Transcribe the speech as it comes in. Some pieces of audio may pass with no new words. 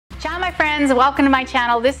Ciao my friends, welcome to my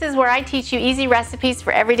channel. This is where I teach you easy recipes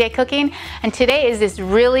for everyday cooking, and today is this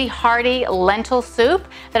really hearty lentil soup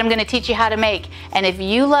that I'm going to teach you how to make. And if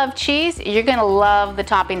you love cheese, you're going to love the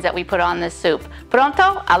toppings that we put on this soup.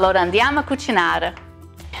 Pronto? Allora andiamo a cucinare.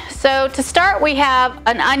 So to start, we have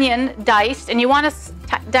an onion diced, and you want to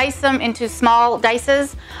dice them into small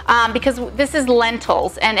dices because this is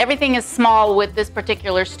lentils and everything is small with this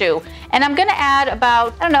particular stew. And I'm going to add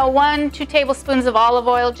about, 1-2 tablespoons of olive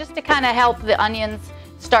oil just to kind of help the onions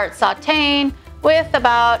start sauteing, with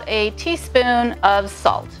about a teaspoon of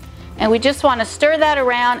salt. And we just want to stir that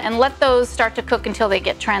around and let those start to cook until they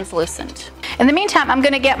get translucent. In the meantime, I'm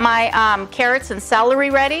going to get my carrots and celery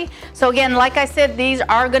ready. So again, like I said, these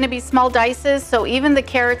are going to be small dices, so even the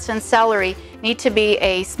carrots and celery need to be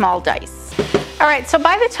a small dice. All right, so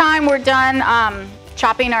by the time we're done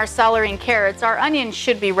chopping our celery and carrots, our onions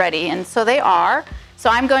should be ready, and so they are. So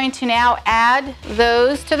I'm going to now add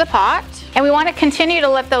those to the pot, and we want to continue to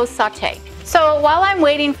let those saute. So while I'm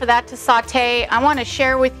waiting for that to saute, I want to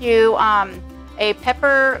share with you a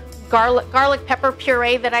garlic pepper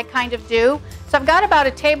puree that I kind of do. So I've got about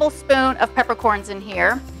a tablespoon of peppercorns in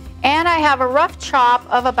here, and I have a rough chop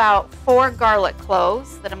of about 4 garlic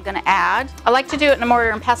cloves that I'm going to add. I like to do it in a mortar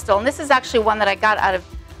and pestle, and this is actually one that I got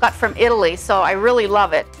from Italy, so I really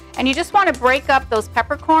love it. And you just want to break up those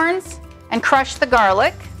peppercorns and crush the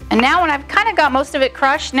garlic. And now when I've kind of got most of it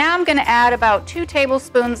crushed, now I'm going to add about 2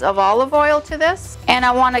 tablespoons of olive oil to this. And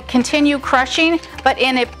I want to continue crushing, but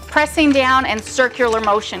in a pressing down and circular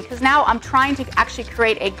motion, because now I'm trying to actually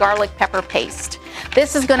create a garlic pepper paste.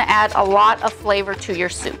 This is going to add a lot of flavor to your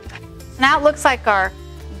soup. So now it looks like our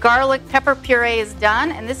garlic pepper puree is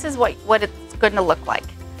done, and this is what it's going to look like.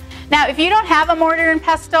 Now if you don't have a mortar and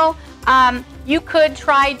pestle, you could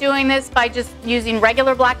try doing this by just using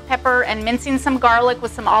regular black pepper and mincing some garlic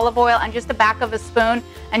with some olive oil and just the back of a spoon,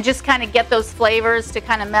 and just kind of get those flavors to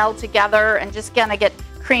kind of meld together and just kind of get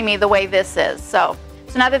creamy the way this is. So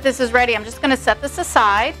now that this is ready, I'm just going to set this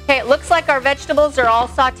aside. Okay, it looks like our vegetables are all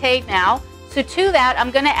sauteed now. So to that,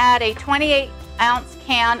 I'm going to add a 28-ounce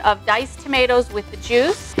can of diced tomatoes with the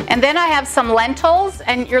juice. And then I have some lentils,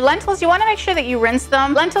 and your lentils, you want to make sure that you rinse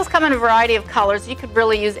them. Lentils come in a variety of colors. You could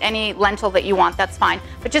really use any lentil that you want, that's fine.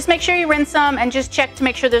 But just make sure you rinse them and just check to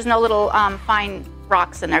make sure there's no little fine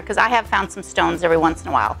rocks in there, because I have found some stones every once in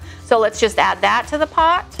a while. So let's just add that to the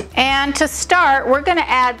pot. And to start, we're going to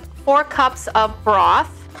add 4 cups of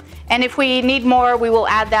broth. And if we need more, we will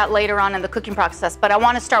add that later on in the cooking process. But I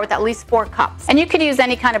want to start with at least 4 cups. And you could use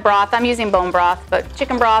any kind of broth. I'm using bone broth, but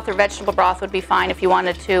chicken broth or vegetable broth would be fine if you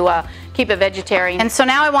wanted to keep it vegetarian. And so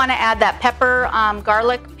now I want to add that pepper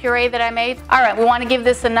garlic puree that I made. All right, we want to give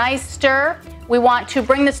this a nice stir. We want to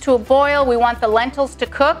bring this to a boil. We want the lentils to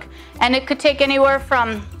cook, and it could take anywhere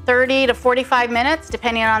from 30 to 45 minutes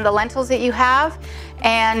depending on the lentils that you have.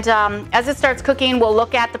 And as it starts cooking, we'll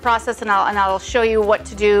look at the process, and I'll show you what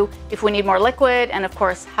to do if we need more liquid, and of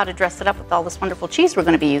course how to dress it up with all this wonderful cheese we're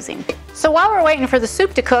going to be using. So while we're waiting for the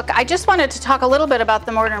soup to cook, I just wanted to talk a little bit about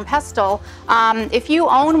the mortar and pestle. If you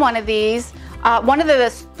own one of these, one of the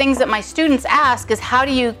things that my students ask is, how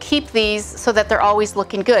do you keep these so that they're always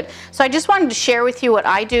looking good? So I just wanted to share with you what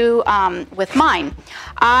I do with mine.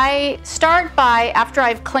 I start by, after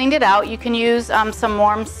I've cleaned it out, you can use some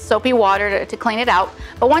warm soapy water to clean it out.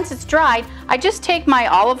 But once it's dried, I just take my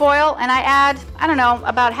olive oil and I add,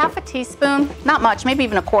 about half a teaspoon, not much, maybe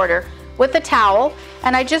even a quarter, with a towel.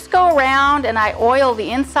 And I just go around and I oil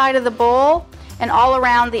the inside of the bowl and all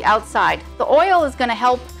around the outside. The oil is going to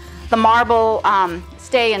help the marble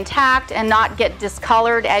stay intact and not get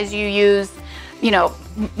discolored as you use,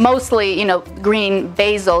 mostly, green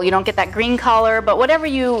basil. You don't get that green color, but whatever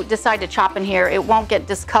you decide to chop in here, it won't get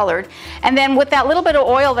discolored. And then with that little bit of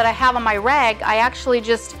oil that I have on my rag, I actually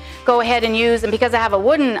just go ahead and use, and because I have a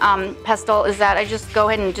wooden pestle, is that I just go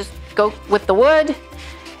ahead and just go with the wood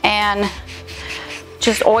and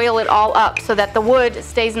just oil it all up so that the wood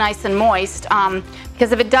stays nice and moist.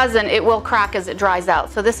 Because if it doesn't, it will crack as it dries out.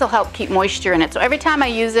 So this will help keep moisture in it. So every time I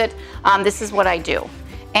use it, this is what I do.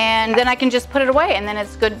 And then I can just put it away, and then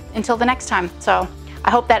it's good until the next time. So I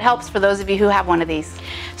hope that helps for those of you who have one of these.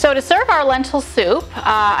 So to serve our lentil soup,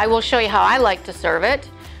 I will show you how I like to serve it.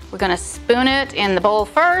 We're going to spoon it in the bowl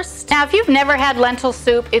first. Now if you've never had lentil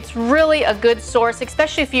soup, it's really a good source,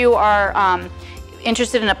 especially if you are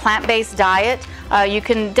interested in a plant-based diet. You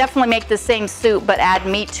can definitely make the same soup but add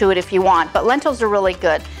meat to it if you want. But lentils are really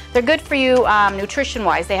good. They're good for you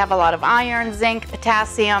nutrition-wise. They have a lot of iron, zinc,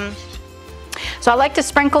 potassium. So I like to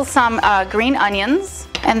sprinkle some green onions,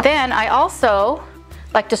 and then I also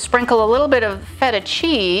like to sprinkle a little bit of feta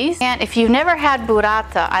cheese. And if you've never had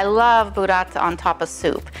burrata, I love burrata on top of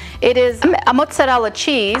soup. It is a mozzarella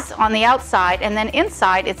cheese on the outside, and then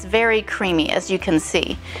inside it's very creamy, as you can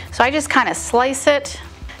see. So I just kind of slice it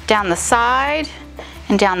down the side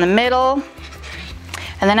and down the middle,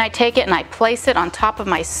 and then I take it and I place it on top of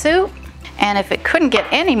my soup. And if it couldn't get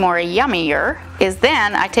any more yummier, is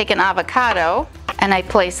then I take an avocado and I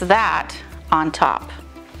place that on top.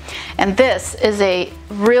 And this is a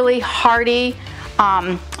really hearty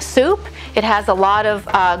soup. It has a lot of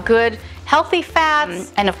good healthy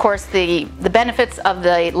fats, and of course the benefits of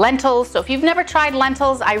the lentils. So if you've never tried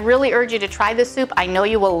lentils, I really urge you to try this soup. I know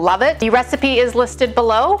you will love it. The recipe is listed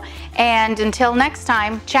below, and until next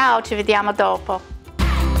time, ciao, ci vediamo dopo.